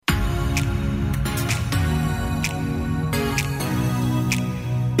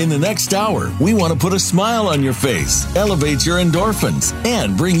In the next hour, we want to put a smile on your face, elevate your endorphins,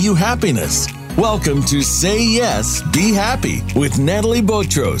 and bring you happiness. Welcome to Say Yes, Be Happy with Natalie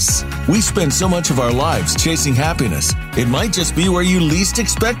Botros. We spend so much of our lives chasing happiness, it might just be where you least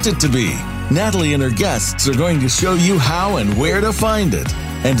expect it to be. Natalie and her guests are going to show you how and where to find it.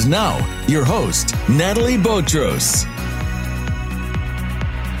 And now, your host, Natalie Botros.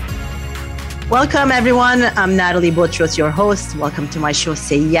 Welcome, everyone. I'm Natalie Botros, your host. Welcome to my show,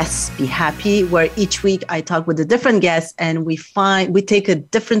 Say Yes, Be Happy, where each week I talk with a different guest and we take a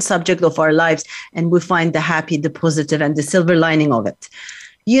different subject of our lives and we find the happy, the positive, and the silver lining of it.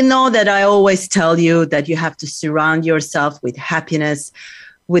 You know that I always tell you that you have to surround yourself with happiness,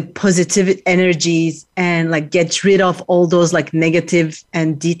 with positive energies, and get rid of all those negative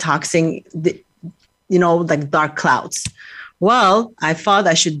and detoxing, dark clouds. Well, I thought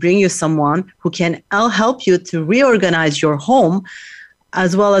I should bring you someone who can help you to reorganize your home,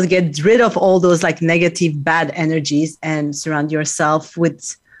 as well as get rid of all those negative, bad energies and surround yourself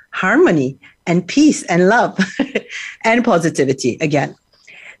with harmony and peace and love and positivity again.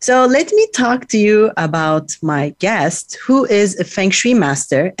 So let me talk to you about my guest, who is a Feng Shui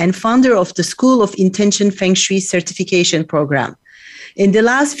master and founder of the School of Intention Feng Shui certification program. In the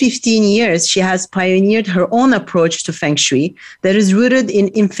last 15 years, she has pioneered her own approach to Feng Shui that is rooted in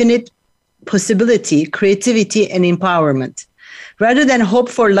infinite possibility, creativity, and empowerment. Rather than hope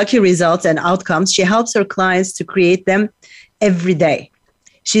for lucky results and outcomes, she helps her clients to create them every day.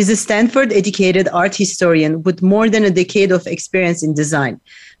 She's a Stanford-educated art historian with more than a decade of experience in design,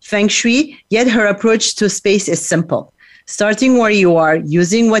 Feng Shui, yet her approach to space is simple. Starting where you are,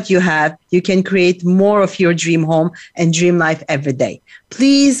 using what you have, you can create more of your dream home and dream life every day.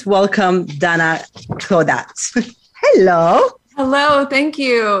 Please welcome Dana Clodat. Hello. Hello. Thank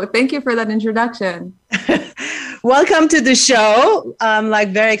you. Thank you for that introduction. Welcome to the show.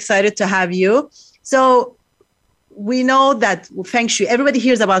 I'm very excited to have you. So we know that Feng Shui, everybody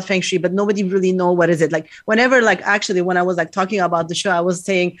hears about Feng Shui, but nobody really know what is it. Whenever, actually, when I was talking about the show, I was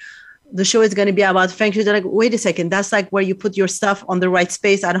saying, the show is going to be about Feng Shui. They're like, wait a second, that's where you put your stuff on the right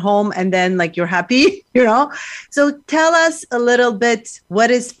space at home and then you're happy, So tell us a little bit,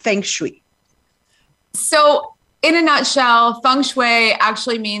 what is Feng Shui? So in a nutshell, Feng Shui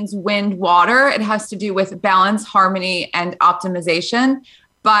actually means wind, water. It has to do with balance, harmony, and optimization.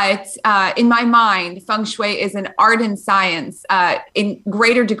 But in my mind, Feng Shui is an art and science, in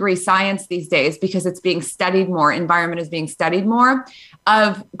greater degree science these days, because it's being studied more, environment is being studied more,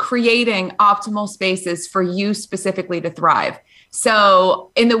 of creating optimal spaces for you specifically to thrive. So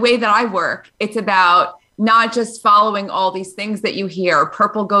in the way that I work, it's about not just following all these things that you hear,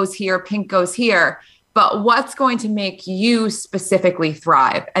 purple goes here, pink goes here, but what's going to make you specifically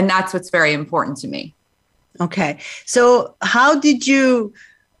thrive. And that's what's very important to me. Okay. So how did you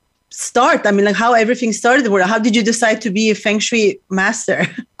start? How everything started? How did you decide to be a Feng Shui master?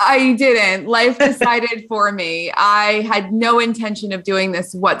 I didn't. Life decided for me. I had no intention of doing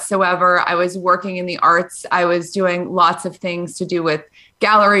this whatsoever. I was working in the arts. I was doing lots of things to do with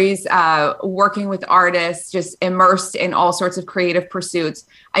galleries, working with artists, just immersed in all sorts of creative pursuits.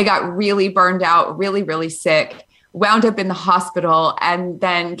 I got really burned out, really, really sick, wound up in the hospital, and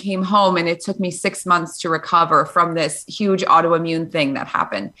then came home. And it took me 6 months to recover from this huge autoimmune thing that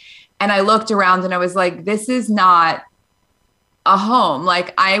happened. And I looked around and I was like, this is not a home.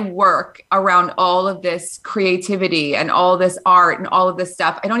 I work around all of this creativity and all this art and all of this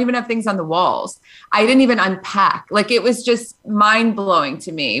stuff. I don't even have things on the walls. I didn't even unpack. It was just mind blowing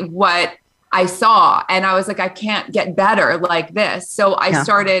to me what I saw. And I was like, I can't get better like this. So I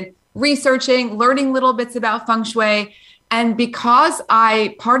started researching, learning little bits about Feng Shui. And because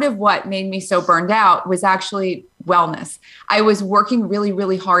part of what made me so burned out was actually wellness. I was working really,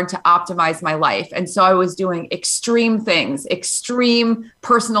 really hard to optimize my life. And so I was doing extreme things, extreme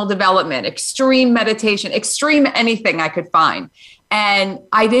personal development, extreme meditation, extreme anything I could find. And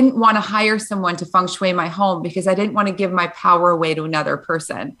I didn't want to hire someone to Feng Shui my home because I didn't want to give my power away to another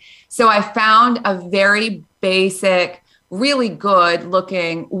person. So I found a very basic, really good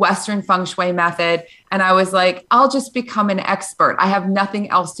looking Western Feng Shui method. And I was like, I'll just become an expert. I have nothing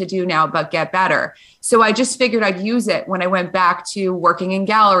else to do now but get better. So I just figured I'd use it when I went back to working in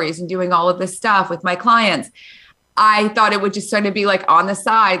galleries and doing all of this stuff with my clients. I thought it would just sort of be on the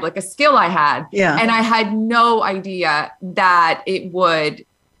side, a skill I had. Yeah. And I had no idea that it would,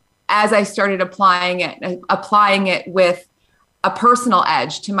 as I started applying it with a personal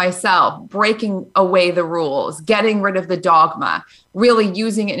edge to myself, breaking away the rules, getting rid of the dogma, really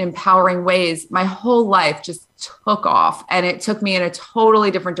using it in empowering ways, my whole life just took off. And it took me in a totally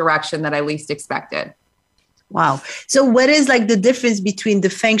different direction that I least expected. Wow. So what is like the difference between the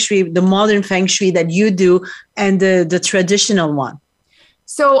feng shui, the modern feng shui that you do, and the traditional one?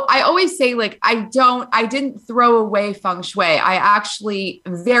 So I always say, like, I didn't throw away feng shui. I actually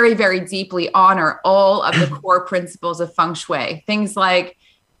very, very deeply honor all of the core principles of feng shui. Things like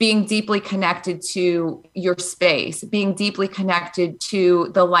being deeply connected to your space, being deeply connected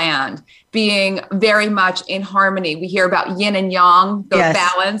to the land, being very much in harmony. We hear about yin and yang, the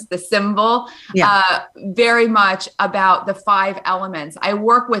balance, the symbol, very much about the 5 elements. I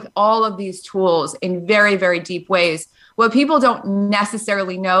work with all of these tools in very, very deep ways. What people don't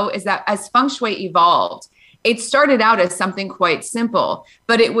necessarily know is that as feng shui evolved, it started out as something quite simple,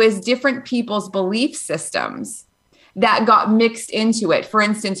 but it was different people's belief systems that got mixed into it. For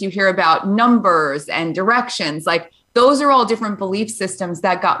instance, you hear about numbers and directions. Like, those are all different belief systems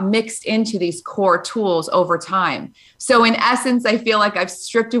that got mixed into these core tools over time. So in essence, I feel like I've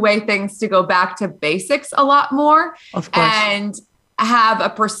stripped away things to go back to basics a lot more. Of course. And have a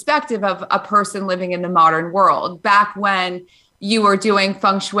perspective of a person living in the modern world. Back when you were doing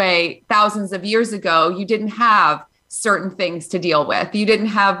feng shui thousands of years ago, you didn't have certain things to deal with. You didn't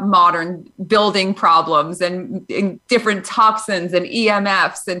have modern building problems and different toxins and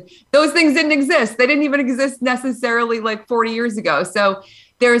EMFs, and those things didn't exist. They didn't even exist necessarily like 40 years ago. So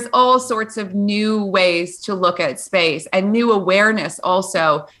there's all sorts of new ways to look at space and new awareness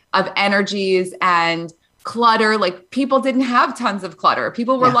also of energies and clutter. Like, people didn't have tons of clutter.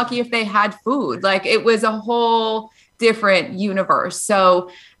 People were lucky if they had food. Like, it was a whole different universe. So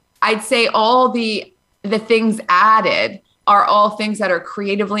I'd say all the things added are all things that are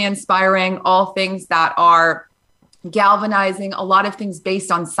creatively inspiring, all things that are galvanizing, a lot of things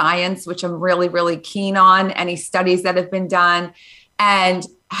based on science, which I'm really, really keen on, any studies that have been done, and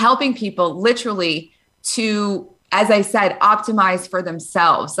helping people literally to, as I said, optimize for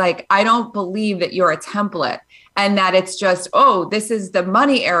themselves. Like, I don't believe that you're a template and that it's just, oh, this is the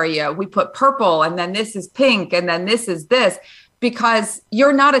money area, we put purple, and then this is pink, and then this is this, because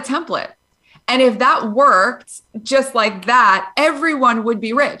you're not a template. And if that worked just like that, everyone would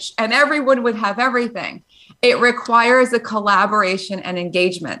be rich and everyone would have everything. It requires a collaboration and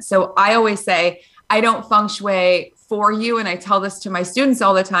engagement. So I always say, I don't feng shui for you. And I tell this to my students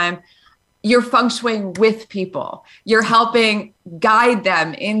all the time. You're feng shuiing with people. You're helping guide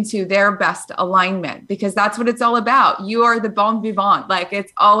them into their best alignment, because that's what it's all about. You are the bon vivant. Like,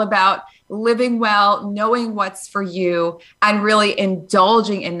 it's all about living well, knowing what's for you, and really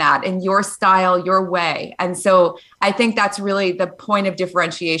indulging in that, in your style, your way. And so I think that's really the point of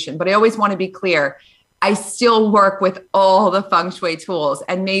differentiation. But I always want to be clear, I still work with all the feng shui tools,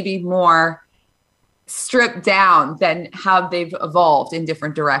 and maybe more stripped down than how they've evolved in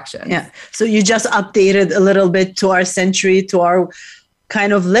different directions. Yeah. So you just updated a little bit to our century, to our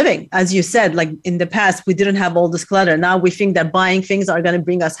kind of living. As you said, like, in the past, we didn't have all this clutter. Now we think that buying things are going to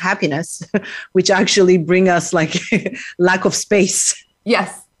bring us happiness, which actually bring us like lack of space.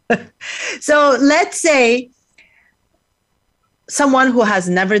 Yes. So let's say someone who has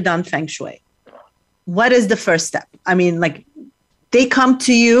never done feng shui, what is the first step? I mean, like, they come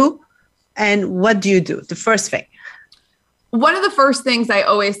to you, and what do you do? The first thing. One of the first things I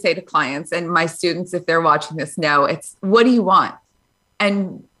always say to clients, and my students, if they're watching this, know, it's, what do you want?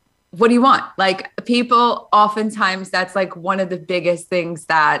 And what do you want? Like, people, oftentimes that's like one of the biggest things,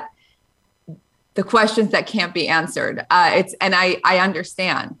 that the questions that can't be answered. And I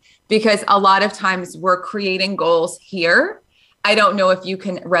understand, because a lot of times we're creating goals here. I don't know if you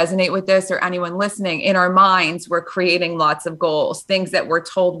can resonate with this, or anyone listening. In our minds, we're creating lots of goals, things that we're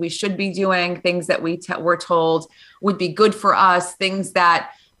told we should be doing, things that we're told would be good for us, things that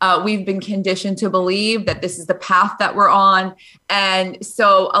we've been conditioned to believe that this is the path that we're on. And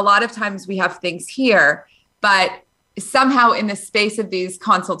so a lot of times we have things here, but somehow in the space of these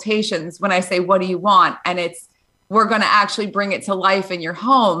consultations, when I say, what do you want? And we're going to actually bring it to life in your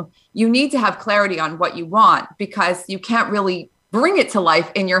home, you need to have clarity on what you want, because you can't really bring it to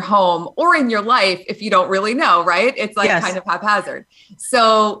life in your home or in your life if you don't really know, right? It's like kind of haphazard.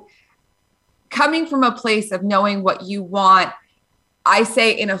 So coming from a place of knowing what you want, I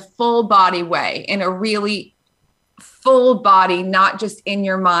say in a full body way, in a really full body, not just in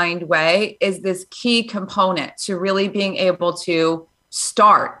your mind way, is this key component to really being able to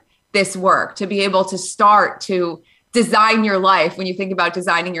start this work, to be able to start to design your life when you think about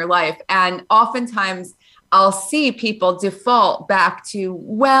designing your life. And oftentimes I'll see people default back to,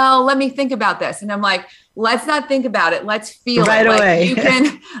 well, let me think about this. And I'm like, let's not think about it. Let's feel right it. Away.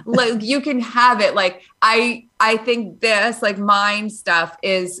 Like, you can have it. Like, I think this, like, mind stuff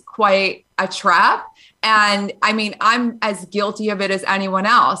is quite a trap. And I mean, I'm as guilty of it as anyone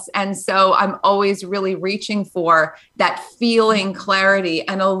else. And so I'm always really reaching for that feeling clarity.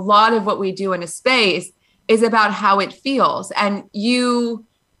 And a lot of what we do in a space is about how it feels. And you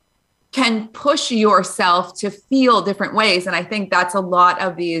can push yourself to feel different ways. And I think that's a lot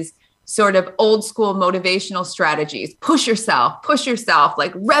of these sort of old school motivational strategies. Push yourself,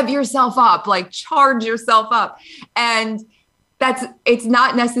 like rev yourself up, like charge yourself up. And it's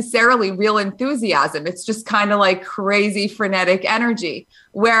not necessarily real enthusiasm. It's just kind of like crazy frenetic energy.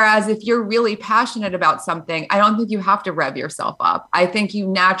 Whereas if you're really passionate about something, I don't think you have to rev yourself up. I think you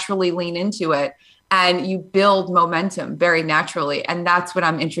naturally lean into it and you build momentum very naturally. And that's what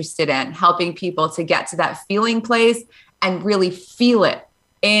I'm interested in, helping people to get to that feeling place and really feel it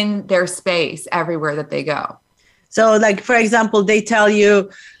in their space everywhere that they go. So like, for example, they tell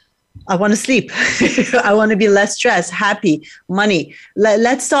you, I want to sleep. I want to be less stressed, happy, money.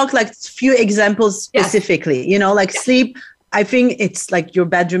 Let's talk like few examples specifically, sleep. I think it's like your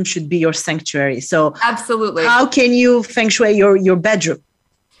bedroom should be your sanctuary. So absolutely. How can you feng shui your bedroom?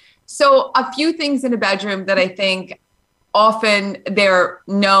 So a few things in a bedroom that I think often they're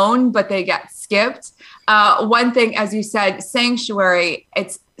known, but they get skipped. One thing, as you said, sanctuary,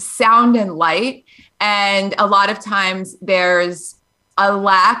 it's sound and light. And a lot of times there's a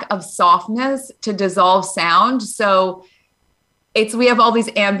lack of softness to dissolve sound. So we have all these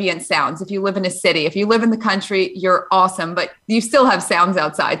ambient sounds. If you live in a city, if you live in the country, you're awesome, but you still have sounds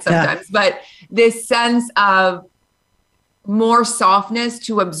outside sometimes. Yeah. But this sense of more softness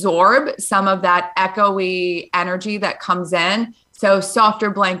to absorb some of that echoey energy that comes in. So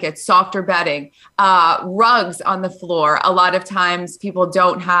softer blankets, softer bedding, rugs on the floor. A lot of times people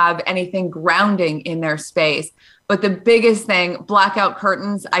don't have anything grounding in their space. But the biggest thing, blackout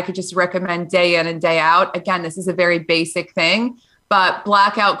curtains, I could just recommend day in and day out. Again, this is a very basic thing, but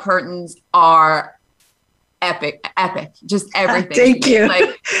blackout curtains are epic, just everything. Thank you.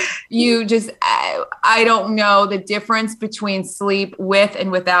 Like I don't know the difference between sleep with and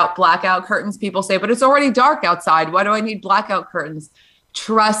without blackout curtains. People say, but it's already dark outside. Why do I need blackout curtains?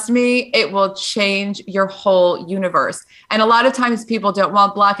 Trust me, it will change your whole universe. And a lot of times people don't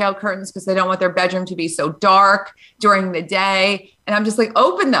want blackout curtains because they don't want their bedroom to be so dark during the day. And I'm just like,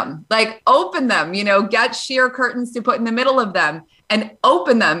 open them, get sheer curtains to put in the middle of them and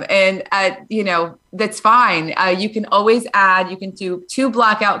open them. And, that's fine. You can always you can do 2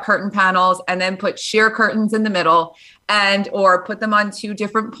 blackout curtain panels and then put sheer curtains in the middle or put them on 2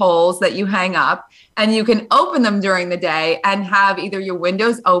 different poles that you hang up, and you can open them during the day and have either your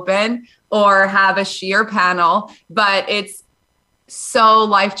windows open or have a sheer panel, but it's so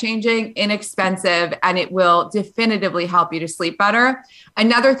life-changing, inexpensive, and it will definitively help you to sleep better.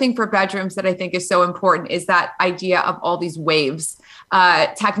 Another thing for bedrooms that I think is so important is that idea of all these waves.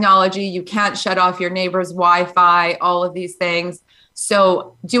 Technology, you can't shut off your neighbor's Wi-Fi, all of these things.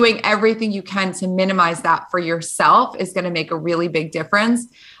 So doing everything you can to minimize that for yourself is going to make a really big difference.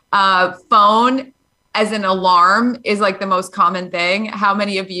 Phone as an alarm is like the most common thing. How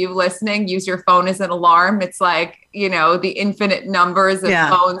many of you listening use your phone as an alarm? It's like, the infinite numbers of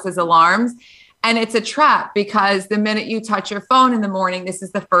phones as alarms. And it's a trap because the minute you touch your phone in the morning, this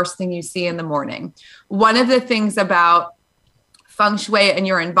is the first thing you see in the morning. One of the things about feng shui and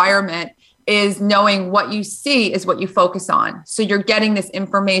your environment is knowing what you see is what you focus on. So you're getting this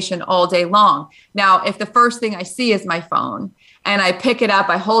information all day long. Now, if the first thing I see is my phone and I pick it up,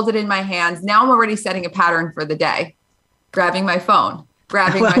 I hold it in my hands, now I'm already setting a pattern for the day. Grabbing my phone,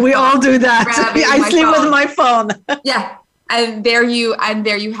 we all do that. I sleep with my phone. Yeah. And there you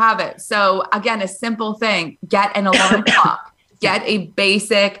have it. So again, a simple thing, get an alarm clock, get a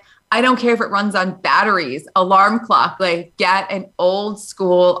basic, I don't care if it runs on batteries, alarm clock, like get an old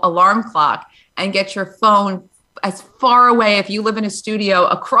school alarm clock and get your phone as far away. If you live in a studio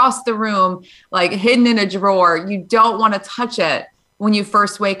across the room, like hidden in a drawer, you don't want to touch it when you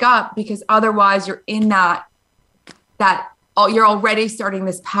first wake up, because otherwise you're in that you're already starting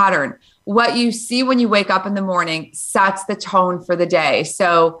this pattern. What you see when you wake up in the morning sets the tone for the day.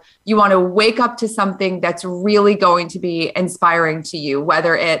 So you want to wake up to something that's really going to be inspiring to you,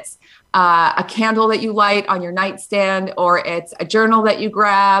 whether it's a candle that you light on your nightstand, or it's a journal that you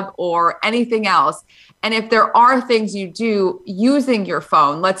grab, or anything else. And if there are things you do using your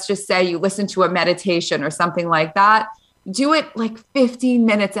phone, let's just say you listen to a meditation or something like that, do it like 15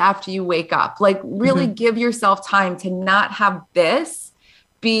 minutes after you wake up. Like really give yourself time to not have this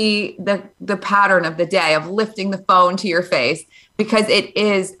be the pattern of the day of lifting the phone to your face, because it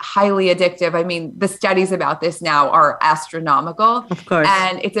is highly addictive. I mean, the studies about this now are astronomical. Of course.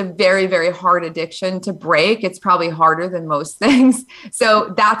 And it's a very, very hard addiction to break. It's probably harder than most things.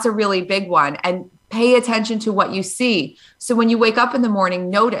 So that's a really big one. And Pay attention to what you see. So when you wake up in the morning,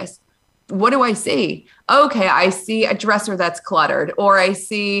 notice, what do I see? Okay, I see a dresser that's cluttered, or I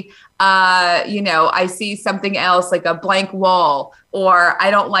see, I see something else like a blank wall, or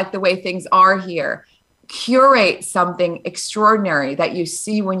I don't like the way things are here. Curate something extraordinary that you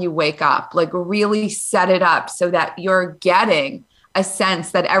see when you wake up, like really set it up so that you're getting a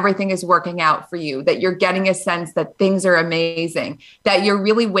sense that everything is working out for you, that you're getting a sense that things are amazing, that you're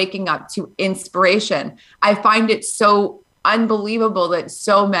really waking up to inspiration. I find it so unbelievable that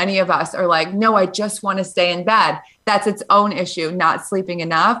so many of us are like, no, I just want to stay in bed. That's its own issue, not sleeping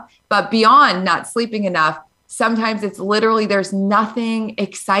enough. But beyond not sleeping enough, sometimes it's literally there's nothing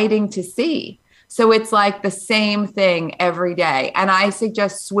exciting to see. So it's like the same thing every day. And I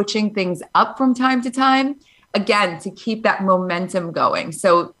suggest switching things up from time to time, again, to keep that momentum going.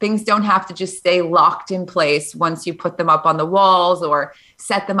 So things don't have to just stay locked in place once you put them up on the walls or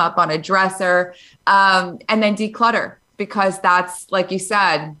set them up on a dresser, and then declutter, because that's, like you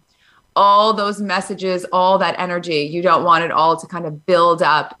said, all those messages, all that energy, you don't want it all to kind of build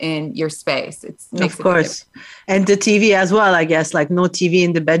up in your space. Of course. And the TV as well, I guess, like no TV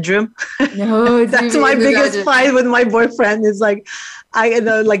in the bedroom. No, that's my biggest fight with my boyfriend is like, like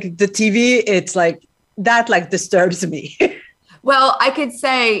the TV, it's like, that like disturbs me. Well, I could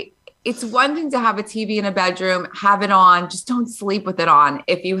say it's one thing to have a TV in a bedroom, have it on, just don't sleep with it on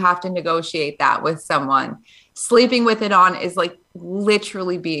if you have to negotiate that with someone. Sleeping with it on is like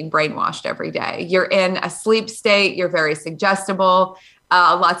literally being brainwashed every day. You're in a sleep state. You're very suggestible.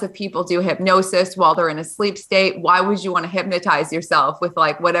 Lots of people do hypnosis while they're in a sleep state. Why would you want to hypnotize yourself with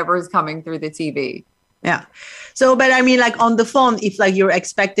like whatever is coming through the TV? Yeah. So, but I mean, like on the phone, if like you're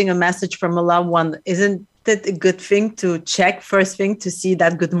expecting a message from a loved one, isn't that a good thing to check first thing to see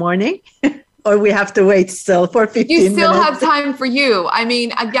that good morning? Or we have to wait still for 15 minutes? You still have time for you. I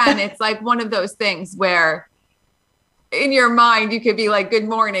mean, again, it's like one of those things where in your mind, you could be like, good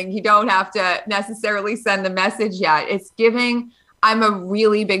morning. You don't have to necessarily send the message yet. It's giving. I'm a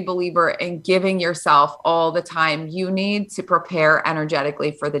really big believer in giving yourself all the time you need to prepare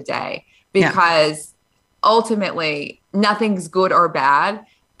energetically for the day, because ultimately nothing's good or bad,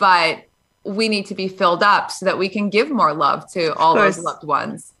 but we need to be filled up so that we can give more love to all those loved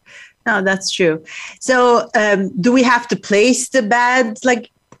ones. No, that's true. So do we have to place the bed like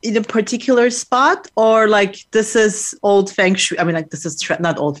in a particular spot, or like this is old feng shui? I mean, like this is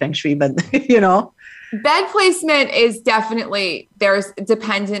not old feng shui, but Bed placement is definitely, there's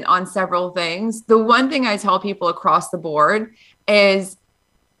dependent on several things. The one thing I tell people across the board is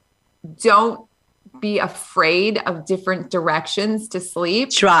don't be afraid of different directions to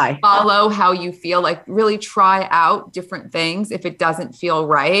sleep. Follow how you feel, like really try out different things if it doesn't feel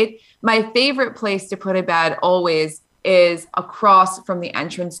right. My favorite place to put a bed always is across from the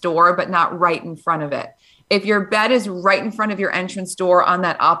entrance door, but not right in front of it. If your bed is right in front of your entrance door on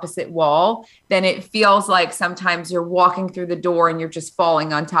that opposite wall, then it feels like sometimes you're walking through the door and you're just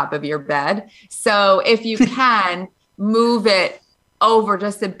falling on top of your bed. So if you can move it over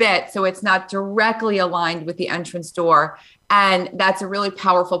just a bit so it's not directly aligned with the entrance door, and that's a really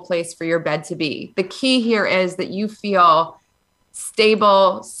powerful place for your bed to be. The key here is that you feel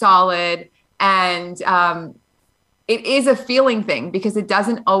stable, solid, and it is a feeling thing because it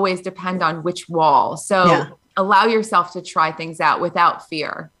doesn't always depend on which wall. So allow yourself to try things out without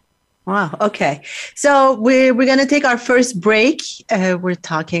fear. Wow. Okay. So we're going to take our first break. We're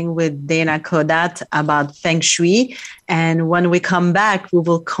talking with Dana Kodat about Feng Shui. And when we come back, we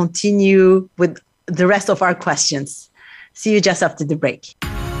will continue with the rest of our questions. See you just after the break.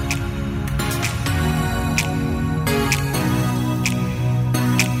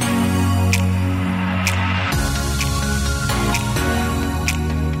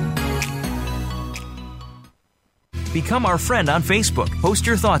 Become our friend on Facebook. Post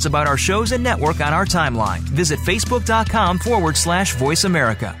your thoughts about our shows and network on our timeline. Visit facebook.com/Voice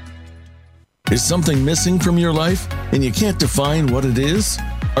America. Is something missing from your life and you can't define what it is?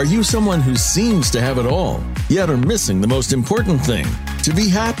 Are you someone who seems to have it all, yet are missing the most important thing, to be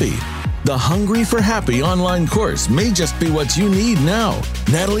happy? The Hungry for Happy online course may just be what you need now.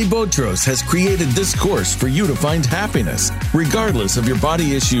 Natalie Botros has created this course for you to find happiness, regardless of your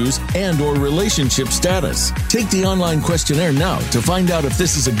body issues and or relationship status. Take the online questionnaire now to find out if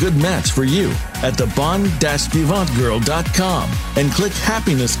this is a good match for you at thebon-vivantgirl.com and click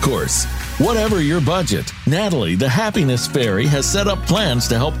Happiness Course. Whatever your budget, Natalie, the Happiness Fairy, has set up plans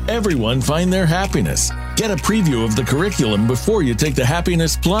to help everyone find their happiness. Get a preview of the curriculum before you take the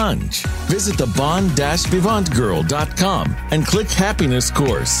happiness plunge. Visit thebon-vivantgirl.com and click Happiness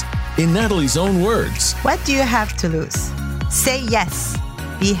Course. In Natalie's own words, what do you have to lose? Say yes.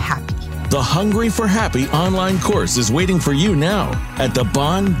 Be happy. The Hungry for Happy online course is waiting for you now at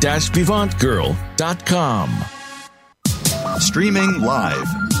thebon-vivantgirl.com. Streaming live,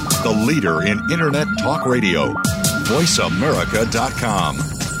 the leader in Internet talk radio, voiceamerica.com.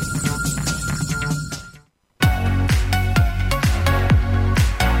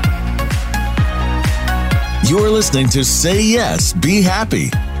 You're listening to Say Yes, Be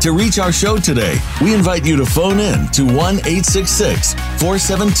Happy. To reach our show today, we invite you to phone in to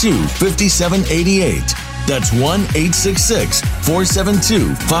 1-866-472-5788. That's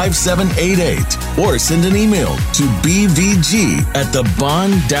 1-866-472-5788. Or send an email to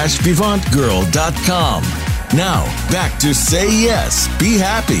bvg@thebon-vivantgirl.com. Now, back to Say Yes, Be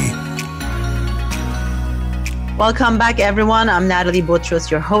Happy. Welcome back, everyone. I'm Natalie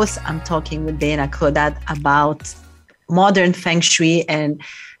Botros, your host. I'm talking with Dana Kodat about modern feng shui. And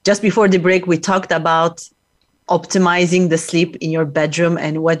just before the break, we talked about optimizing the sleep in your bedroom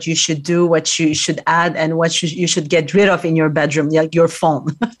and what you should do, what you should add, and what you should get rid of in your bedroom, like your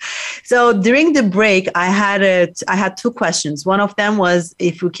phone. So during the break, I had two questions. One of them was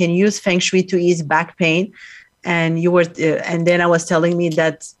if you can use feng shui to ease back pain, and then I was telling me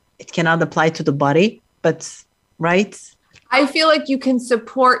that it cannot apply to the body, but right? I feel like you can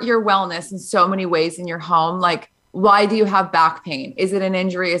support your wellness in so many ways in your home. Like, why do you have back pain? Is it an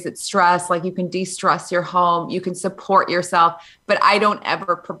injury? Is it stress? Like, you can de-stress your home. You can support yourself. But I don't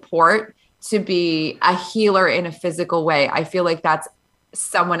ever purport to be a healer in a physical way. I feel like that's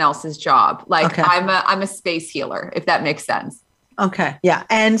someone else's job. Like, okay. I'm a space healer, if that makes sense. Okay. Yeah.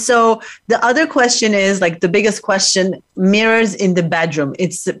 And so the other question is, like, the biggest question, mirrors in the bedroom.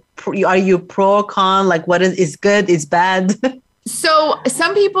 Are you pro or con? Like, what is good, is bad? So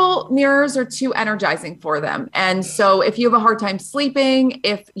some people, mirrors are too energizing for them. And so if you have a hard time sleeping,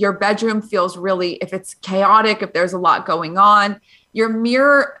 if your bedroom feels if it's chaotic, if there's a lot going on, your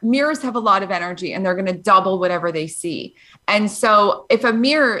mirrors have a lot of energy and they're going to double whatever they see. And so if a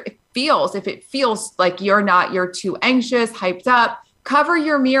mirror if it feels like you're too anxious, hyped up, cover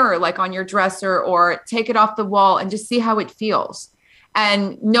your mirror like on your dresser or take it off the wall and just see how it feels.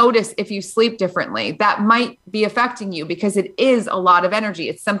 And notice if you sleep differently. That might be affecting you because it is a lot of energy.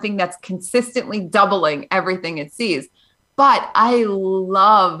 It's something that's consistently doubling everything it sees. But I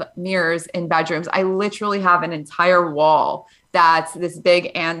love mirrors in bedrooms. I literally have an entire wall that's this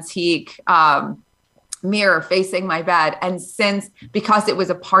big antique mirror facing my bed. And because it was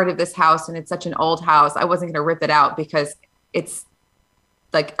a part of this house and it's such an old house, I wasn't going to rip it out because it's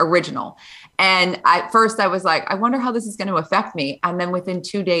like original. And at first I was like, I wonder how this is going to affect me. And then within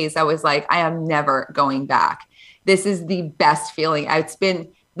 2 days, I was like, I am never going back. This is the best feeling. It's been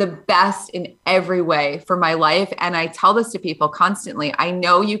the best in every way for my life. And I tell this to people constantly. I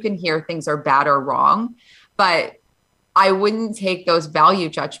know you can hear things are bad or wrong, but I wouldn't take those value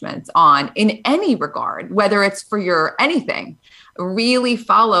judgments on in any regard, whether it's for your anything. Really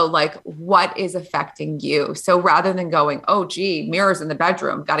follow like what is affecting you. So rather than going, oh, gee, mirrors in the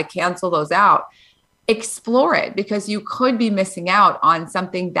bedroom, got to cancel those out, explore it because you could be missing out on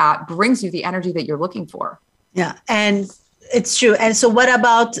something that brings you the energy that you're looking for. Yeah. And it's true. And so what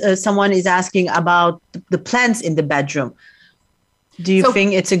about someone is asking about the plants in the bedroom? Do you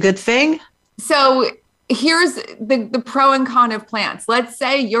think it's a good thing? So here's the pro and con of plants. Let's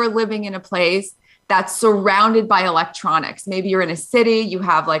say you're living in a place that's surrounded by electronics. Maybe you're in a city, you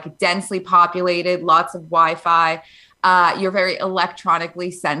have like densely populated, lots of Wi-Fi. You're very electronically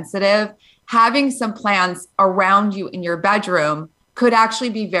sensitive. Having some plants around you in your bedroom could actually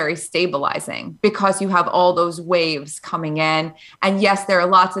be very stabilizing because you have all those waves coming in. And yes, there are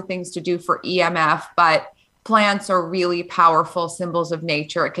lots of things to do for EMF, but plants are really powerful symbols of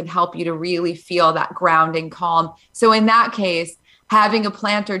nature. It can help you to really feel that grounding calm. So in that case, having a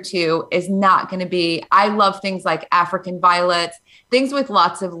plant or two is not going to be, I love things like African violets, things with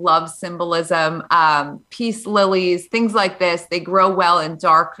lots of love symbolism, peace lilies, things like this. They grow well in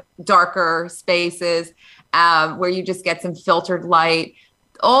darker spaces where you just get some filtered light.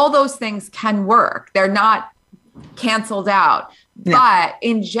 All those things can work. They're not canceled out. Yeah. But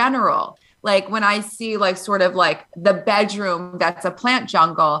in general, like when I see like sort of like the bedroom that's a plant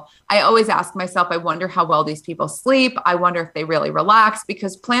jungle, I always ask myself, I wonder how well these people sleep. I wonder if they really relax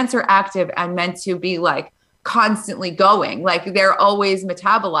because plants are active and meant to be like constantly going, like they're always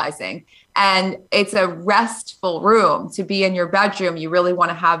metabolizing. And it's a restful room to be in your bedroom. You really want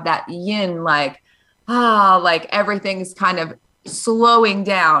to have that yin, like everything's kind of slowing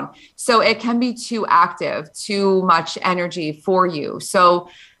down. So it can be too active, too much energy for you. So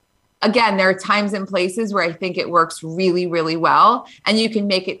again, there are times and places where I think it works really, really well. And you can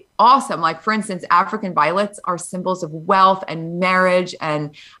make it awesome. Like, for instance, African violets are symbols of wealth and marriage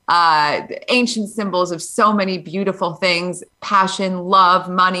and ancient symbols of so many beautiful things, passion, love,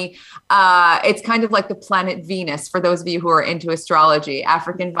 money. It's kind of like the planet Venus for those of you who are into astrology.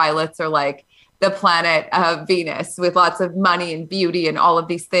 African violets are like the planet of Venus with lots of money and beauty and all of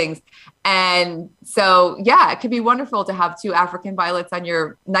these things. And so, yeah, it could be wonderful to have 2 African violets on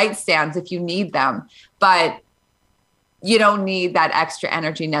your nightstands if you need them, but you don't need that extra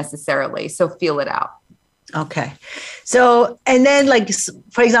energy necessarily. So feel it out. Okay. So, and then like,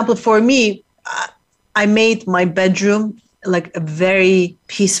 for example, for me, I made my bedroom like a very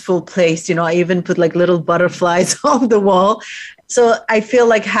peaceful place. You know, I even put like little butterflies on the wall. So I feel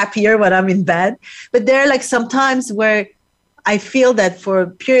like happier when I'm in bed. But there are like some times where I feel that for a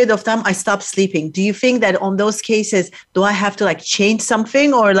period of time, I stop sleeping. Do you think that on those cases, do I have to like change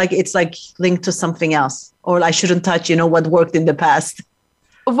something, or like it's like linked to something else, or I shouldn't touch, you know, what worked in the past?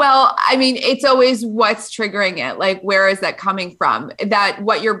 Well, I mean, it's always what's triggering it. Like, where is that coming from? That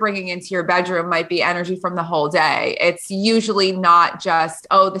what you're bringing into your bedroom might be energy from the whole day. It's usually not just,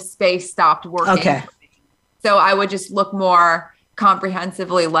 oh, the space stopped working. Okay. So I would just look more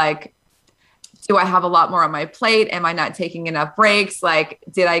comprehensively, like, do I have a lot more on my plate? Am I not taking enough breaks? Like,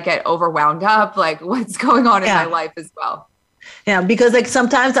 did I get overwound up? Like, what's going on in my life as well? Yeah, because like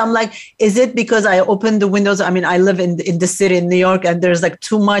sometimes I'm like, is it because I opened the windows? I mean, I live in the city in New York, and there's like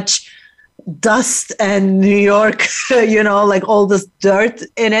too much dust and New York, you know, like all this dirt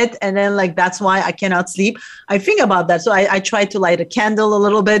in it. And then like, that's why I cannot sleep. I think about that. So I try to light a candle a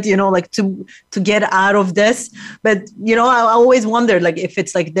little bit, you know, like to get out of this. But, you know, I always wonder like if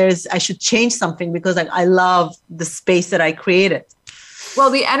it's like I should change something, because like I love the space that I created. Well,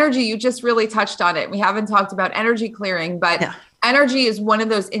 the energy, you just really touched on it. We haven't talked about energy clearing, but energy is one of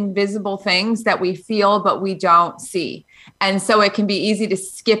those invisible things that we feel, but we don't see. And so it can be easy to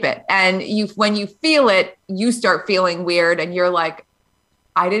skip it. And when you feel it, you start feeling weird and you're like,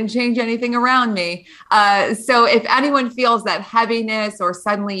 I didn't change anything around me. So if anyone feels that heaviness, or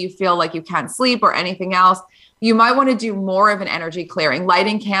suddenly you feel like you can't sleep or anything else, you might want to do more of an energy clearing.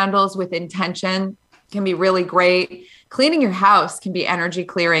 Lighting candles with intention can be really great. Cleaning your house can be energy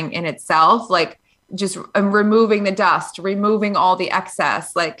clearing in itself, like just removing the dust, removing all the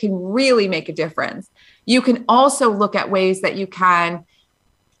excess, like can really make a difference. You can also look at ways that you can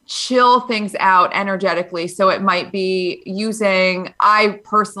chill things out energetically. So it might be I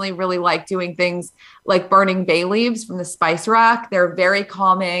personally really like doing things like burning bay leaves from the spice rack. They're very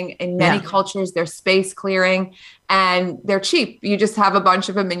calming. In many cultures, they're space clearing and they're cheap. You just have a bunch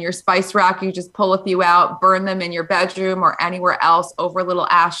of them in your spice rack. You just pull a few out, burn them in your bedroom or anywhere else over a little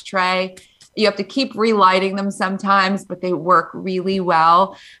ashtray. You have to keep relighting them sometimes, but they work really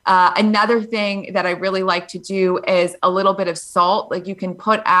well. Another thing that I really like to do is a little bit of salt. Like you can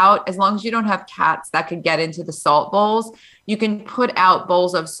put out, as long as you don't have cats that could get into the salt bowls, you can put out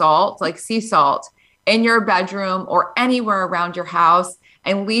bowls of salt, like sea salt, in your bedroom or anywhere around your house,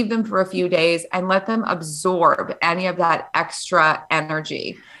 and leave them for a few days and let them absorb any of that extra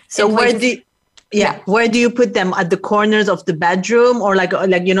energy. So where do you put them? At the corners of the bedroom, or like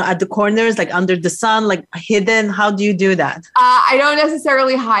you know, at the corners, like under the sun, like hidden? How do you do that? I don't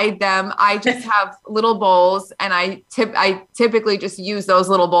necessarily hide them. I just have little bowls, and I typically just use those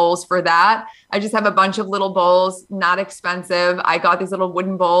little bowls for that. I just have a bunch of little bowls, not expensive. I got these little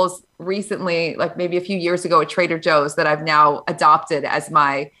wooden bowls recently, like maybe a few years ago at Trader Joe's, that I've now adopted as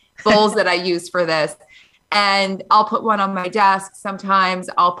my bowls that I use for this. And I'll put one on my desk. Sometimes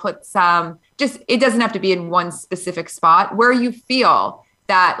I'll put some, it doesn't have to be in one specific spot where you feel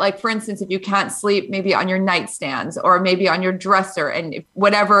that, like, for instance, if you can't sleep, maybe on your nightstands or maybe on your dresser, and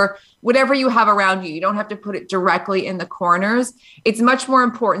whatever you have around you, you don't have to put it directly in the corners. It's much more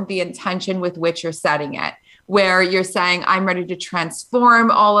important the intention with which you're setting it, where you're saying, I'm ready to transform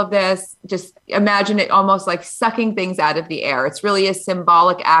all of this. Just imagine it almost like sucking things out of the air. It's really a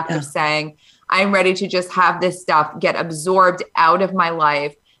symbolic act of saying, I'm ready to just have this stuff get absorbed out of my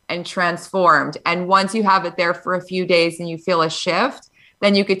life and transformed. And once you have it there for a few days and you feel a shift,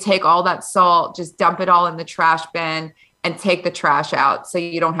 then you could take all that salt, just dump it all in the trash bin and take the trash out, so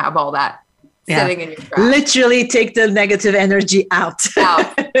you don't have all that sitting in your trash. Literally take the negative energy out.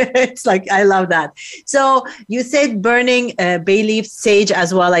 It's like, I love that. So you said burning bay leaf, sage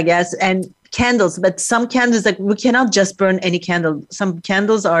as well, I guess, and candles, but some candles, like we cannot just burn any candle. Some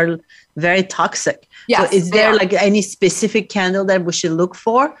candles are very toxic. Yes, so is there like any specific candle that we should look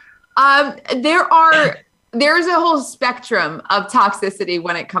for? There's a whole spectrum of toxicity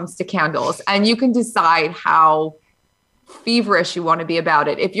when it comes to candles, and you can decide how feverish you want to be about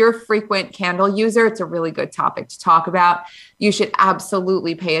it. If you're a frequent candle user, it's a really good topic to talk about. You should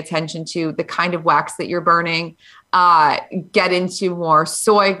absolutely pay attention to the kind of wax that you're burning. Get into more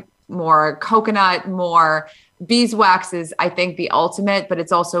soy, more coconut, more beeswax is, I think, the ultimate, but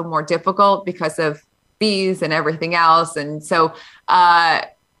it's also more difficult because of bees and everything else. And so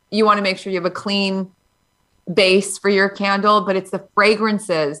you want to make sure you have a clean base for your candle, but it's the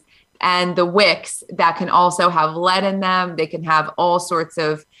fragrances and the wicks that can also have lead in them. They can have all sorts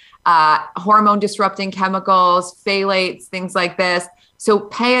of hormone disrupting chemicals, phthalates, things like this. So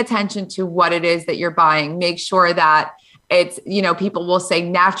pay attention to what it is that you're buying. Make sure that it's, people will say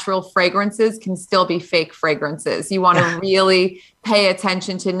natural fragrances can still be fake fragrances. You want to really pay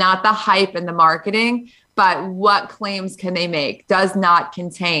attention to not the hype and the marketing, but what claims can they make? Does not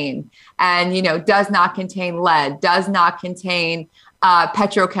contain, and, does not contain lead, does not contain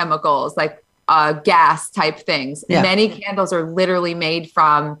petrochemicals like gas type things. Yeah. Many candles are literally made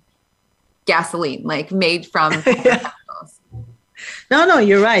from gasoline, like made from petrochemicals. No,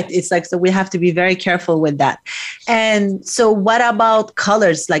 you're right. It's like, so we have to be very careful with that. And so what about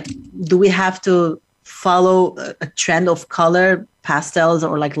colors? Like, do we have to follow a trend of color, pastels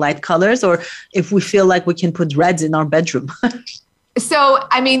or like light colors, or if we feel like we can put reds in our bedroom? So,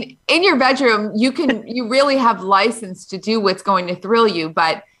 I mean, in your bedroom, you really have license to do what's going to thrill you.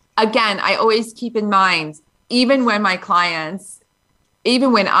 But again, I always keep in mind, even when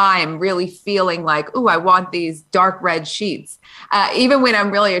I'm really feeling like, oh, I want these dark red sheets, even when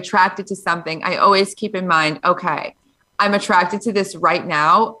I'm really attracted to something, I always keep in mind, okay, I'm attracted to this right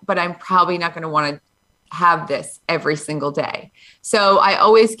now, but I'm probably not going to want to have this every single day. So I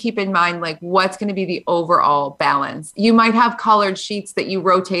always keep in mind, like, what's going to be the overall balance. You might have colored sheets that you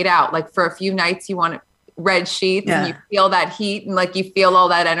rotate out. Like for a few nights, you want red sheets and you feel that heat and like you feel all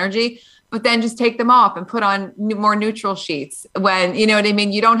that energy, but then just take them off and put on more neutral sheets when, you know what I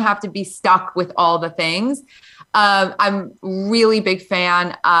mean? You don't have to be stuck with all the things. I'm really big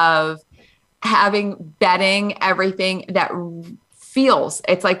fan of having bedding, everything that feels,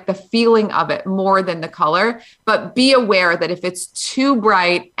 it's like the feeling of it more than the color. But be aware that if it's too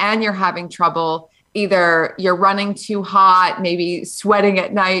bright and you're having trouble, either you're running too hot, maybe sweating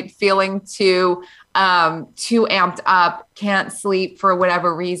at night, feeling too amped up, can't sleep for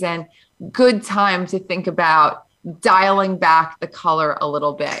whatever reason, good time to think about dialing back the color a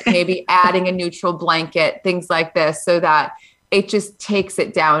little bit, maybe adding a neutral blanket, things like this, so that it just takes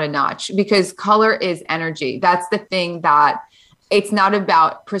it down a notch, because color is energy. That's the thing, that it's not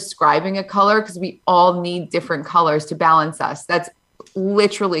about prescribing a color, because we all need different colors to balance us. That's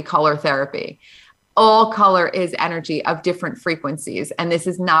literally color therapy. All color is energy of different frequencies. And this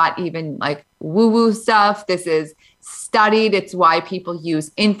is not even like woo-woo stuff. This is studied. It's why people use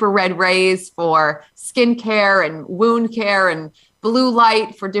infrared rays for skincare and wound care and blue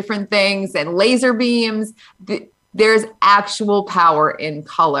light for different things and laser beams. There's actual power in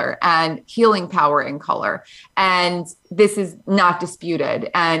color and healing power in color. And this is not disputed,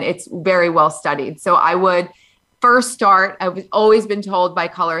 and it's very well studied. So I would first start, I've always been told by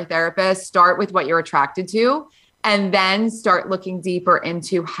color therapists, start with what you're attracted to, and then start looking deeper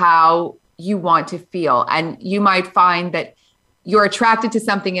into how you want to feel. And you might find that you're attracted to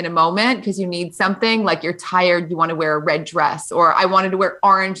something in a moment because you need something, like you're tired, you want to wear a red dress, or I wanted to wear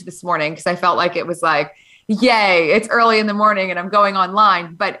orange this morning because I felt like it was like, yay, it's early in the morning and I'm going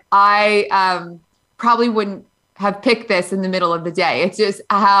online. But I probably wouldn't have picked this in the middle of the day. It's just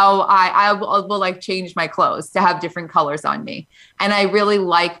how I will like change my clothes to have different colors on me. And I really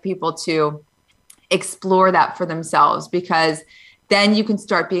like people to explore that for themselves, because then you can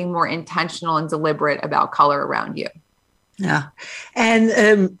start being more intentional and deliberate about color around you. Yeah.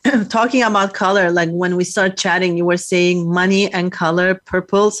 And talking about color, like when we start chatting, you were saying money and color,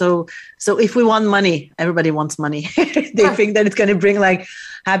 purple. So if we want money, everybody wants money. They think that it's going to bring like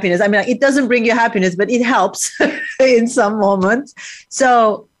happiness. I mean, it doesn't bring you happiness, but it helps in some moments.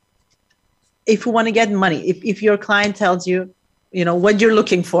 So if we want to get money, if your client tells you, you know, what you're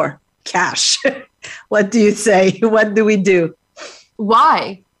looking for, cash, what do you say? What do we do?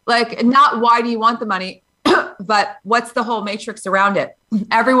 Why? Like, not why do you want the money? But what's the whole matrix around it?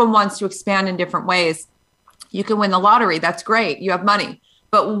 Everyone wants to expand in different ways. You can win the lottery. That's great. You have money.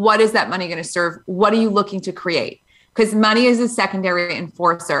 But what is that money going to serve? What are you looking to create? Because money is a secondary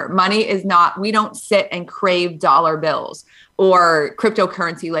enforcer. Money is not, we don't sit and crave dollar bills or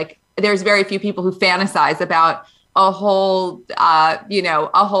cryptocurrency. Like, there's very few people who fantasize about a whole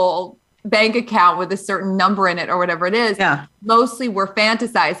bank account with a certain number in it or whatever it is. Yeah. Mostly we're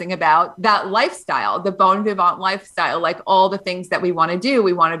fantasizing about that lifestyle, the bon vivant lifestyle, like all the things that we want to do.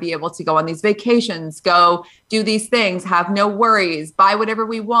 We want to be able to go on these vacations, go do these things, have no worries, buy whatever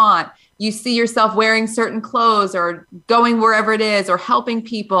we want. You see yourself wearing certain clothes or going wherever it is or helping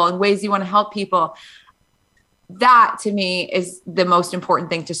people in ways you want to help people. That to me is the most important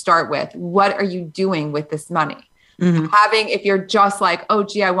thing to start with. What are you doing with this money? If you're just like, oh,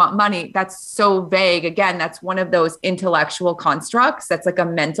 gee, I want money, that's so vague. Again, that's one of those intellectual constructs. That's like a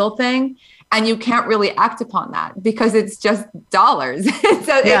mental thing. And you can't really act upon that because it's just dollars.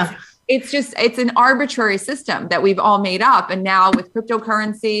 It's an arbitrary system that we've all made up. And now with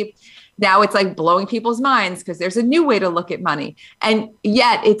cryptocurrency, now it's like blowing people's minds because there's a new way to look at money. And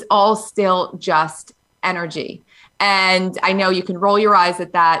yet it's all still just energy. And I know you can roll your eyes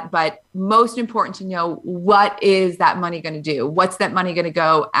at that, but most important to know, what is that money going to do? What's that money going to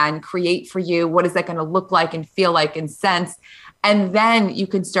go and create for you? What is that going to look like and feel like and sense? And then you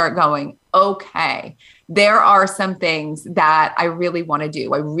can start going, okay, there are some things that I really want to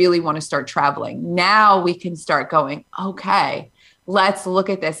do. I really want to start traveling. Now we can start going, okay, let's look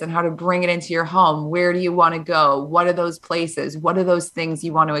at this and how to bring it into your home. Where do you want to go? What are those places? What are those things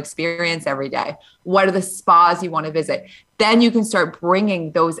you want to experience every day? What are the spas you want to visit? Then you can start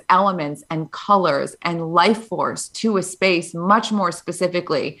bringing those elements and colors and life force to a space much more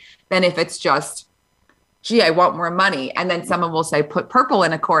specifically than if it's just, gee, I want more money. And then someone will say, put purple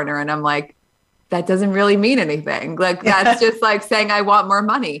in a corner. And I'm like, that doesn't really mean anything. Like, that's just like saying, I want more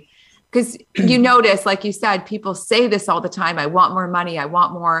money. Because you notice, like you said, people say this all the time. I want more money. I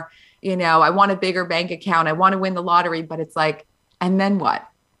want more, I want a bigger bank account. I want to win the lottery. But it's like, and then what?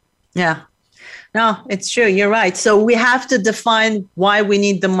 Yeah. No, it's true. You're right. So we have to define why we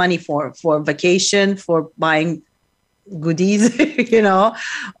need the money for vacation, for buying goodies,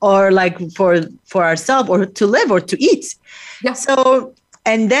 or like for ourselves or to live or to eat. Yeah. So,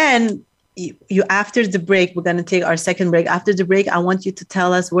 and then you after the break, we're going to take our second break. After the break, I want you to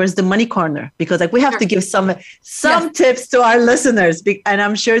tell us where's the money corner, because like we have to give some tips to our listeners, and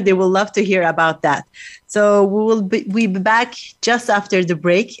I'm sure they will love to hear about that. So we'll be back just after the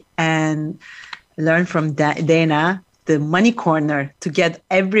break and learn from Dana the money corner to get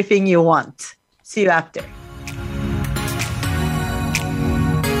everything you want. See you after.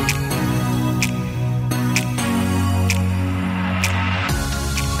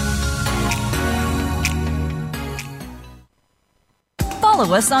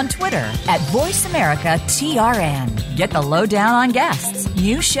 Follow us on Twitter at VoiceAmericaTRN. Get the lowdown on guests,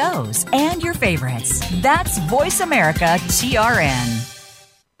 new shows, and your favorites. That's VoiceAmericaTRN.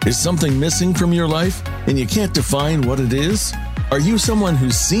 Is something missing from your life and you can't define what it is? Are you someone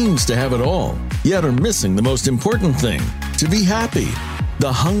who seems to have it all, yet are missing the most important thing, to be happy?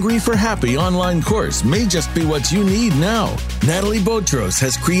 The Hungry for Happy online course may just be what you need now. Natalie Botros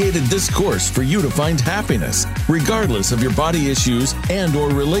has created this course for you to find happiness, regardless of your body issues and or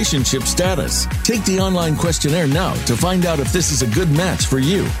relationship status. Take the online questionnaire now to find out if this is a good match for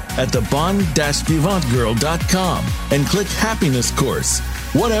you at thebon-vivantgirl.com and click Happiness Course.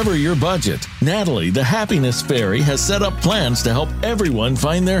 Whatever your budget, Natalie, the Happiness Fairy, has set up plans to help everyone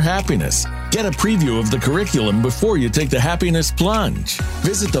find their happiness. Get a preview of the curriculum before you take the happiness plunge.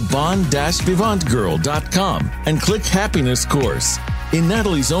 Visit thebon-vivantgirl.com and click Happiness Course. In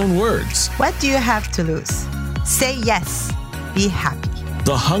Natalie's own words, what do you have to lose? Say yes. Be happy.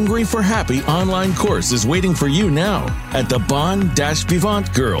 The Hungry for Happy online course is waiting for you now at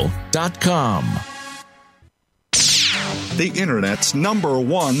thebon-vivantgirl.com. The Internet's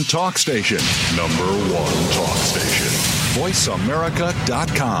 #1 talk station. #1 talk station.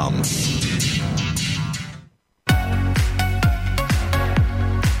 VoiceAmerica.com.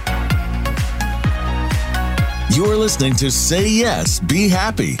 You're listening to Say Yes, Be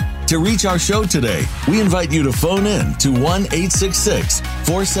Happy. To reach our show today, we invite you to phone in to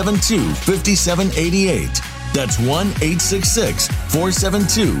 1-866-472-5788. That's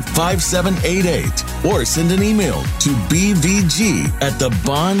 1-866-472-5788. Or send an email to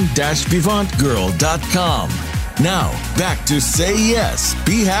bvg@thebon-vivantgirl.com. Now, back to Say Yes,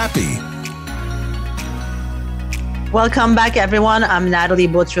 Be Happy. Welcome back, everyone. I'm Natalie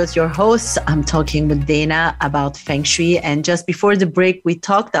Botros, your host. I'm talking with Dana about Feng Shui. And just before the break, we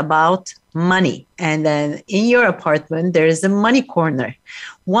talked about money. And then in your apartment, there is a money corner.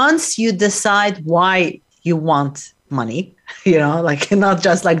 Once you decide why you want money, like not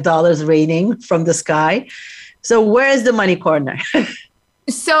just like dollars raining from the sky. So where is the money corner?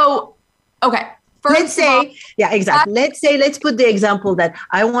 So, okay. Let's put the example that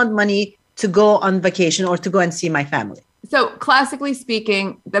I want money to go on vacation or to go and see my family. So classically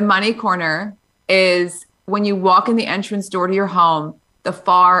speaking, the money corner is when you walk in the entrance door to your home, the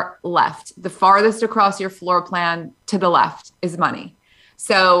far left, the farthest across your floor plan to the left is money.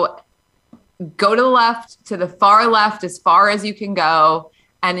 So go to the left, to the far left, as far as you can go,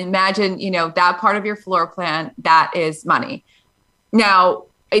 and imagine, that part of your floor plan, that is money. Now,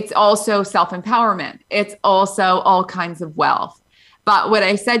 it's also self-empowerment. It's also all kinds of wealth. But what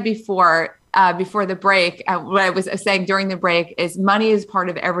I said before the break, what I was saying during the break is money is part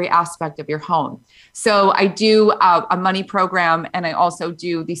of every aspect of your home. So I do a money program, and I also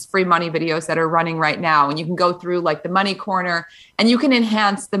do these free money videos that are running right now. And you can go through like the money corner, and you can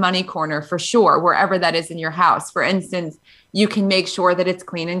enhance the money corner for sure, wherever that is in your house. For instance, you can make sure that it's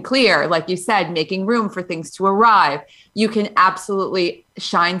clean and clear. Like you said, making room for things to arrive. You can absolutely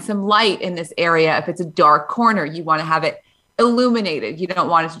shine some light in this area. If it's a dark corner, you want to have it illuminated. You don't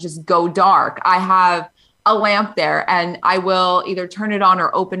want it to just go dark. I have a lamp there, and I will either turn it on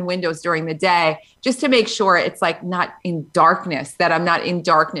or open windows during the day just to make sure it's like not in darkness, that I'm not in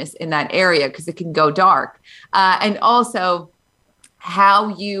darkness in that area, because it can go dark. And also how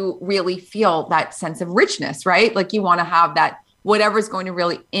you really feel that sense of richness, right? Like you want to have that, whatever's going to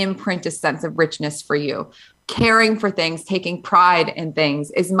really imprint a sense of richness for you. Caring for things, taking pride in things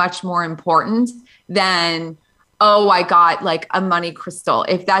is much more important than, oh, I got like a money crystal.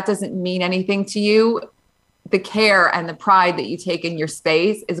 If that doesn't mean anything to you, the care and the pride that you take in your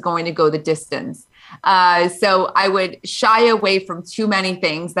space is going to go the distance. So I would shy away from too many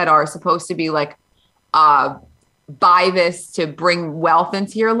things that are supposed to be like, buy this to bring wealth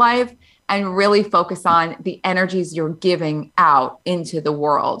into your life, and really focus on the energies you're giving out into the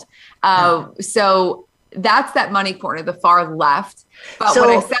world. So that's that money corner, the far left. But what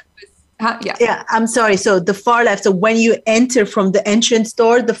I said was, yeah, I'm sorry. So the far left. So when you enter from the entrance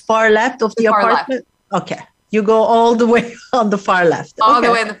door, the far left of the apartment. Left. Okay. You go all the way on the far left. All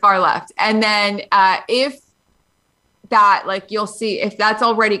the way on the far left. And then if that, like, you'll see if that's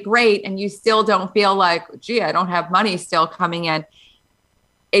already great and you still don't feel like, gee, I don't have money still coming in.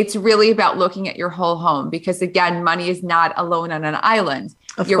 It's really about looking at your whole home, because again, money is not alone on an island.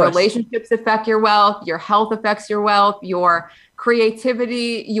 Your relationships affect your wealth. Your health affects your wealth. Your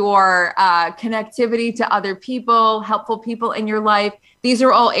creativity, your connectivity to other people, helpful people in your life. These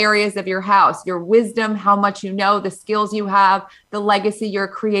are all areas of your house. Your wisdom, how much you know, the skills you have, the legacy you're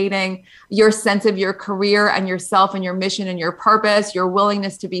creating, your sense of your career and yourself and your mission and your purpose, your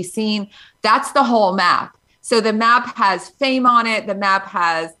willingness to be seen. That's the whole map. So the map has fame on it. The map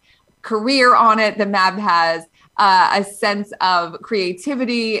has career on it. The map has a sense of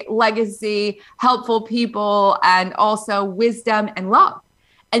creativity, legacy, helpful people, and also wisdom and love.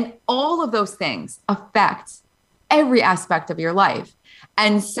 And all of those things affect every aspect of your life.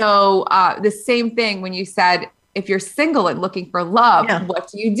 And so the same thing when you said, if you're single and looking for love,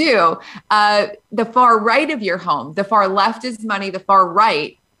 what do you do? The far right of your home, the far left is money, the far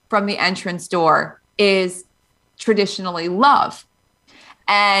right from the entrance door is traditionally love.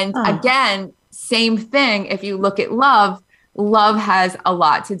 And again, same thing. If you look at love, love has a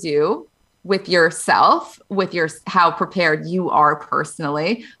lot to do with yourself, with how prepared you are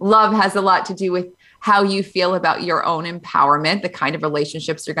personally. Love has a lot to do with how you feel about your own empowerment, the kind of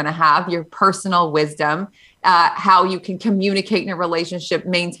relationships you're going to have, your personal wisdom, how you can communicate in a relationship,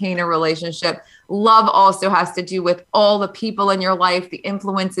 maintain a relationship. Love also has to do with all the people in your life, the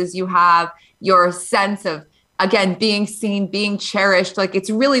influences you have, your sense of, again, being seen, being cherished. Like, it's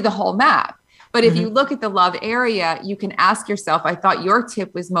really the whole map. But if you look at the love area, you can ask yourself, I thought your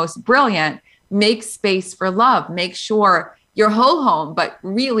tip was most brilliant. Make space for love. Make sure your whole home, but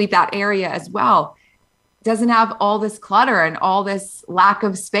really that area as well, doesn't have all this clutter and all this lack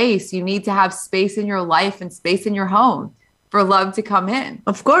of space. You need to have space in your life and space in your home for love to come in.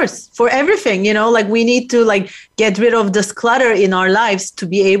 Of course, for everything, like we need to get rid of this clutter in our lives to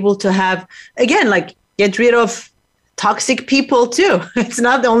be able to have, again, get rid of toxic people too. It's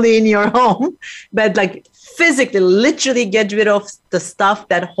not only in your home, but physically, literally get rid of the stuff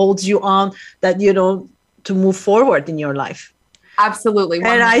that holds you on, that, to move forward in your life. Absolutely. 100%.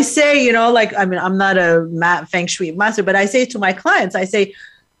 And I say, I'm not a feng shui master, but I say to my clients, I say,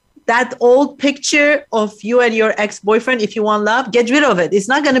 that old picture of you and your ex-boyfriend, if you want love, get rid of it. It's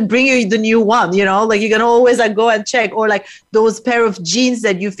not going to bring you the new one, you're going to always go and check, or those pair of jeans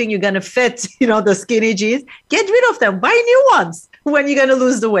that you think you're going to fit, the skinny jeans, get rid of them, buy new ones when you're going to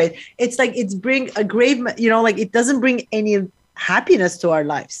lose the weight. It's it's bring a grave, it doesn't bring any happiness to our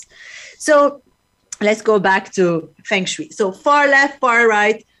lives. So let's go back to feng shui. So far left, far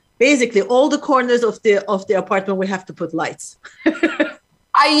right, basically all the corners of the apartment, we have to put lights.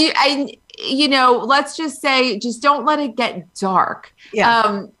 Let's just say, just don't let it get dark.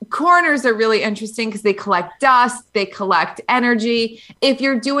 Yeah. Corners are really interesting because they collect dust, they collect energy. If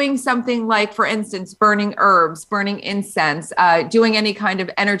you're doing something like, for instance, burning herbs, burning incense, doing any kind of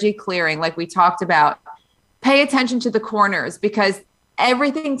energy clearing, like we talked about, pay attention to the corners because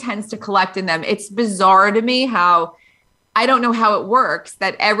everything tends to collect in them. It's bizarre to me how, I don't know how it works,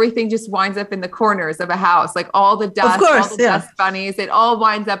 that everything just winds up in the corners of a house, like all the dust, dust bunnies, it all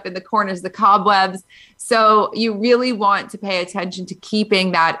winds up in the corners, the cobwebs. So you really want to pay attention to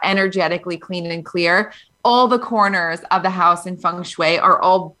keeping that energetically clean and clear. All the corners of the house in feng shui are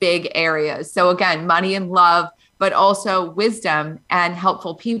all big areas. So again, money and love, but also wisdom and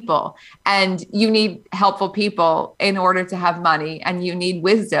helpful people. And you need helpful people in order to have money, and you need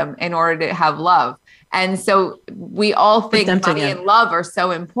wisdom in order to have love. And so we all think money and love are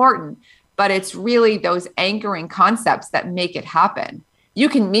so important, but it's really those anchoring concepts that make it happen. You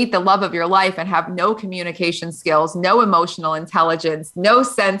can meet the love of your life and have no communication skills, no emotional intelligence, no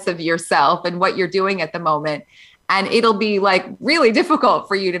sense of yourself and what you're doing at the moment. And it'll be like really difficult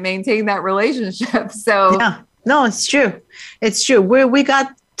for you to maintain that relationship. So yeah, no, it's true. It's true. We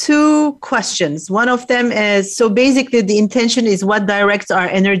got 2 questions. One of them is, so basically the intention is what directs our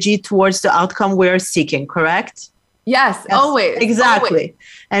energy towards the outcome we're seeking, correct? Yes, always. Exactly. Always.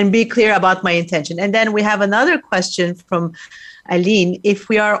 And be clear about my intention. And then we have another question from Aline. If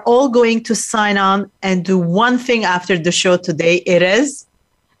we are all going to sign on and do one thing after the show today, it is?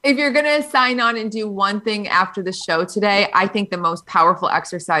 If you're going to sign on and do one thing after the show today, I think the most powerful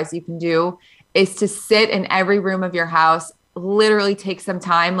exercise you can do is to sit in every room of your house, literally take some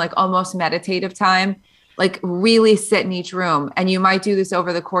time, like almost meditative time, like really sit in each room. And you might do this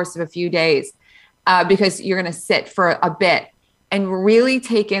over the course of a few days because you're going to sit for a bit and really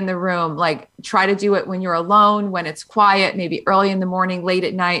take in the room. Like try to do it when you're alone, when it's quiet, maybe early in the morning, late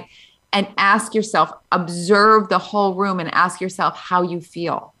at night, and ask yourself, observe the whole room and ask yourself how you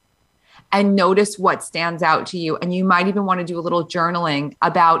feel. And notice what stands out to you. And you might even want to do a little journaling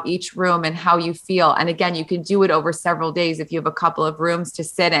about each room and how you feel. And again, you can do it over several days if you have a couple of rooms to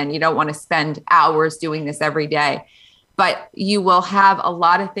sit in. You don't want to spend hours doing this every day. But you will have a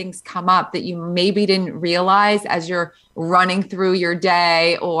lot of things come up that you maybe didn't realize as you're running through your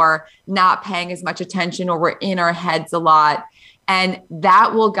day or not paying as much attention, or we're in our heads a lot. And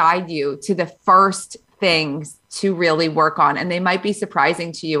that will guide you to the first things to really work on. And they might be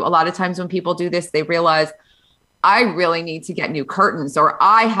surprising to you. A lot of times when people do this, they realize, I really need to get new curtains, or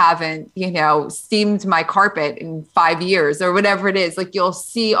I haven't, steamed my carpet in 5 years, or whatever it is. Like you'll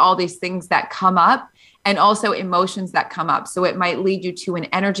see all these things that come up, and also emotions that come up. So it might lead you to an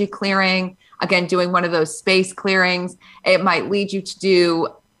energy clearing, again, doing one of those space clearings. It might lead you to do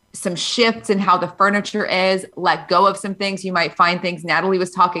some shifts in how the furniture is, let go of some things. You might find things Natalie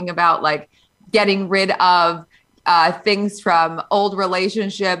was talking about, like getting rid of things from old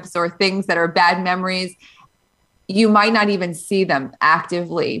relationships or things that are bad memories. You might not even see them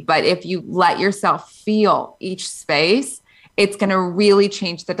actively, but if you let yourself feel each space, it's going to really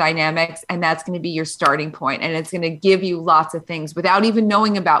change the dynamics, and that's going to be your starting point. And it's going to give you lots of things without even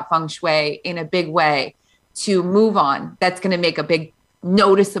knowing about feng shui in a big way to move on. That's going to make a big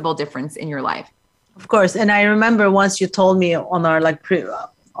noticeable difference in your life. Of course. And I remember once you told me on our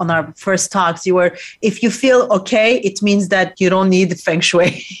on our first talks, if you feel okay, it means that you don't need feng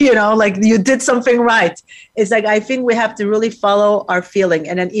shui, like you did something right. It's like, I think we have to really follow our feeling.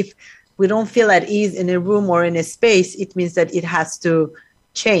 And then if we don't feel at ease in a room or in a space, it means that it has to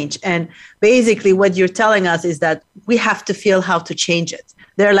change. And basically what you're telling us is that we have to feel how to change it.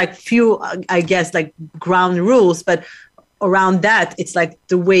 There are like few, I guess, like ground rules, but around that, it's like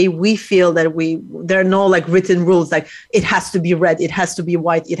the way we feel that there are no like written rules, like it has to be red, it has to be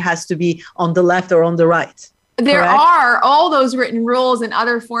white, it has to be on the left or on the right. There Correct? are all those written rules and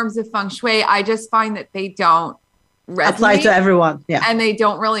other forms of feng shui. I just find that they don't apply to everyone. Yeah. And they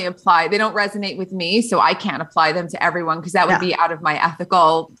don't really apply. They don't resonate with me. So I can't apply them to everyone because that would be out of my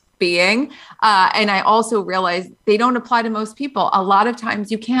ethical being. And I also realize they don't apply to most people. A lot of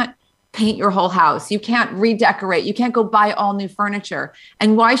times you can't paint your whole house. You can't redecorate. You can't go buy all new furniture.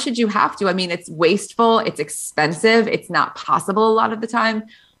 And why should you have to? I mean, it's wasteful. It's expensive. It's not possible a lot of the time.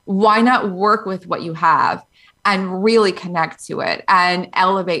 Why not work with what you have and really connect to it and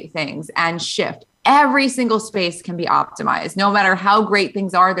elevate things and shift? Every single space can be optimized. No matter how great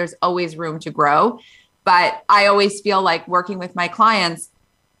things are, there's always room to grow. But I always feel like working with my clients,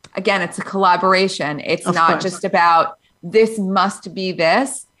 again, it's a collaboration. It's not just about this must be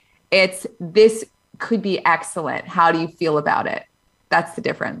this. It's this could be excellent. How do you feel about it? That's the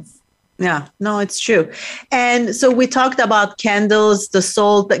difference. Yeah, no, it's true. And so we talked about candles, the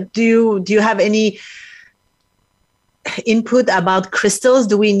salt, but do you have any input about crystals?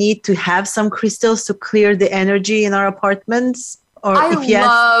 Do we need to have some crystals to clear the energy in our apartments? Or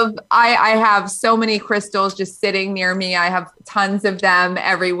I have so many crystals just sitting near me. I have tons of them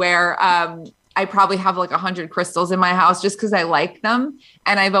everywhere. I probably have like 100 crystals in my house just because I like them.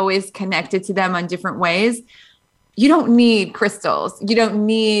 And I've always connected to them on different ways. You don't need crystals. You don't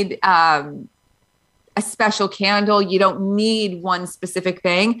need a special candle. You don't need one specific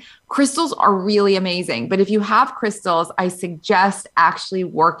thing. Crystals are really amazing. But if you have crystals, I suggest actually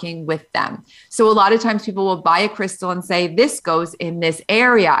working with them. So a lot of times people will buy a crystal and say, this goes in this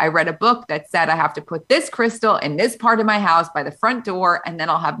area. I read a book that said I have to put this crystal in this part of my house by the front door, and then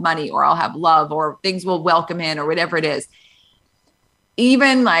I'll have money, or I'll have love, or things will welcome in, or whatever it is.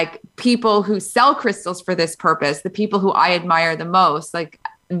 Even like people who sell crystals for this purpose, the people who I admire the most, like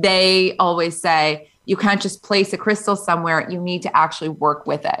they always say, you can't just place a crystal somewhere. You need to actually work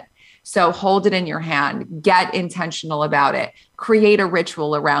with it. So hold it in your hand, get intentional about it, create a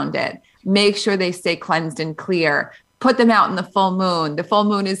ritual around it, make sure they stay cleansed and clear, put them out in the full moon. The full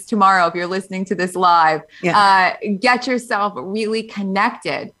moon is tomorrow if you're listening to this live. Yeah. Get yourself really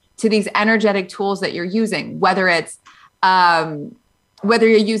connected to these energetic tools that you're using, whether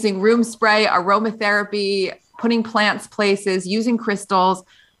you're using room spray, aromatherapy, putting plants places, using crystals.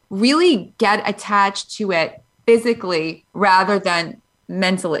 Really get attached to it physically rather than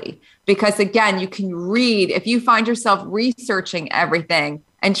mentally. Because again, you can read, if you find yourself researching everything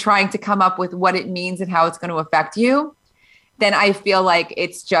and trying to come up with what it means and how it's going to affect you, then I feel like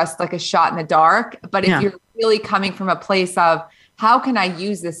it's just like a shot in the dark. But if you're really coming from a place of, how can I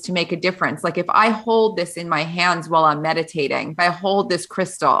use this to make a difference? Like if I hold this in my hands while I'm meditating, if I hold this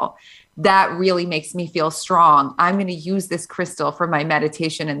crystal, that really makes me feel strong. I'm going to use this crystal for my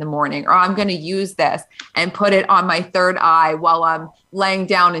meditation in the morning, or I'm going to use this and put it on my third eye while I'm laying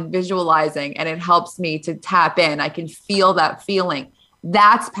down and visualizing, and it helps me to tap in. I can feel that feeling.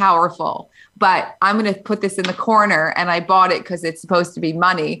 That's powerful. But I'm going to put this in the corner and I bought it because it's supposed to be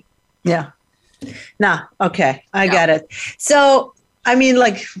money. Yeah. Nah. Okay. I get it. So, I mean,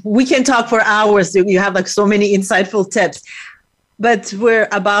 like we can talk for hours. You have like so many insightful tips. But we're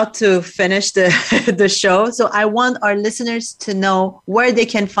about to finish the show. So I want our listeners to know where they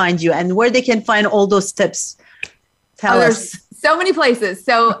can find you and where they can find all those tips. Tell us. So many places.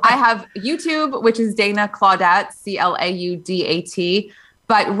 So I have YouTube, which is Dana Claudette, Claudat.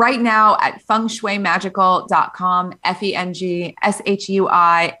 But right now at fengshuimagical.com,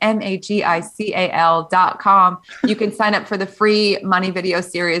 fengshuimagical.com, you can sign up for the free money video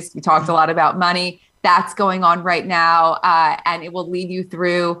series. We talked a lot about money. That's going on right now, and it will lead you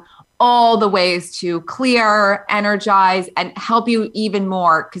through all the ways to clear, energize, and help you even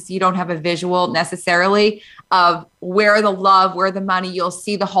more because you don't have a visual necessarily of where the love, where the money, you'll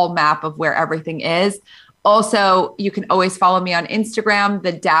see the whole map of where everything is. Also, you can always follow me on Instagram,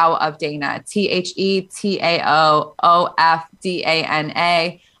 the Tao of Dana,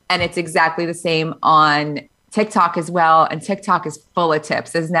 TheTaoofDana, and it's exactly the same on TikTok as well. And TikTok is full of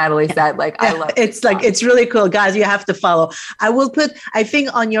tips, as Natalie said. Like, I love it's TikTok. Like, it's really cool. Guys, you have to follow. I will put, I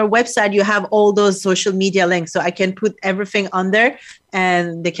think on your website, you have all those social media links. So I can put everything on there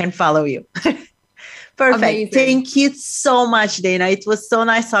and they can follow you. Perfect. Amazing. Thank you so much, Dana. It was so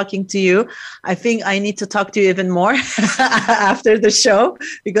nice talking to you. I think I need to talk to you even more after the show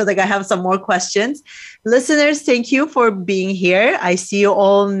because like I have some more questions. Listeners, thank you for being here. I see you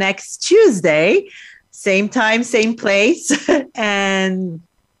all next Tuesday. Same time, same place. And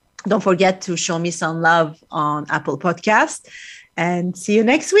don't forget to show me some love on Apple Podcast. And see you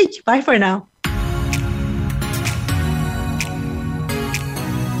next week. Bye for now.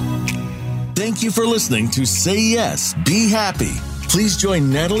 Thank you for listening to Say Yes, Be Happy. Please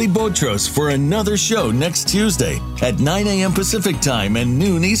join Natalie Botros for another show next Tuesday at 9 a.m. Pacific Time and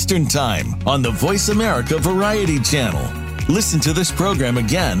noon Eastern Time on the Voice America Variety Channel. Listen to this program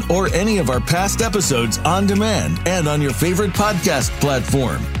again or any of our past episodes on demand and on your favorite podcast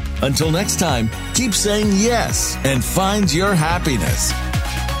platform. Until next time, keep saying yes and find your happiness.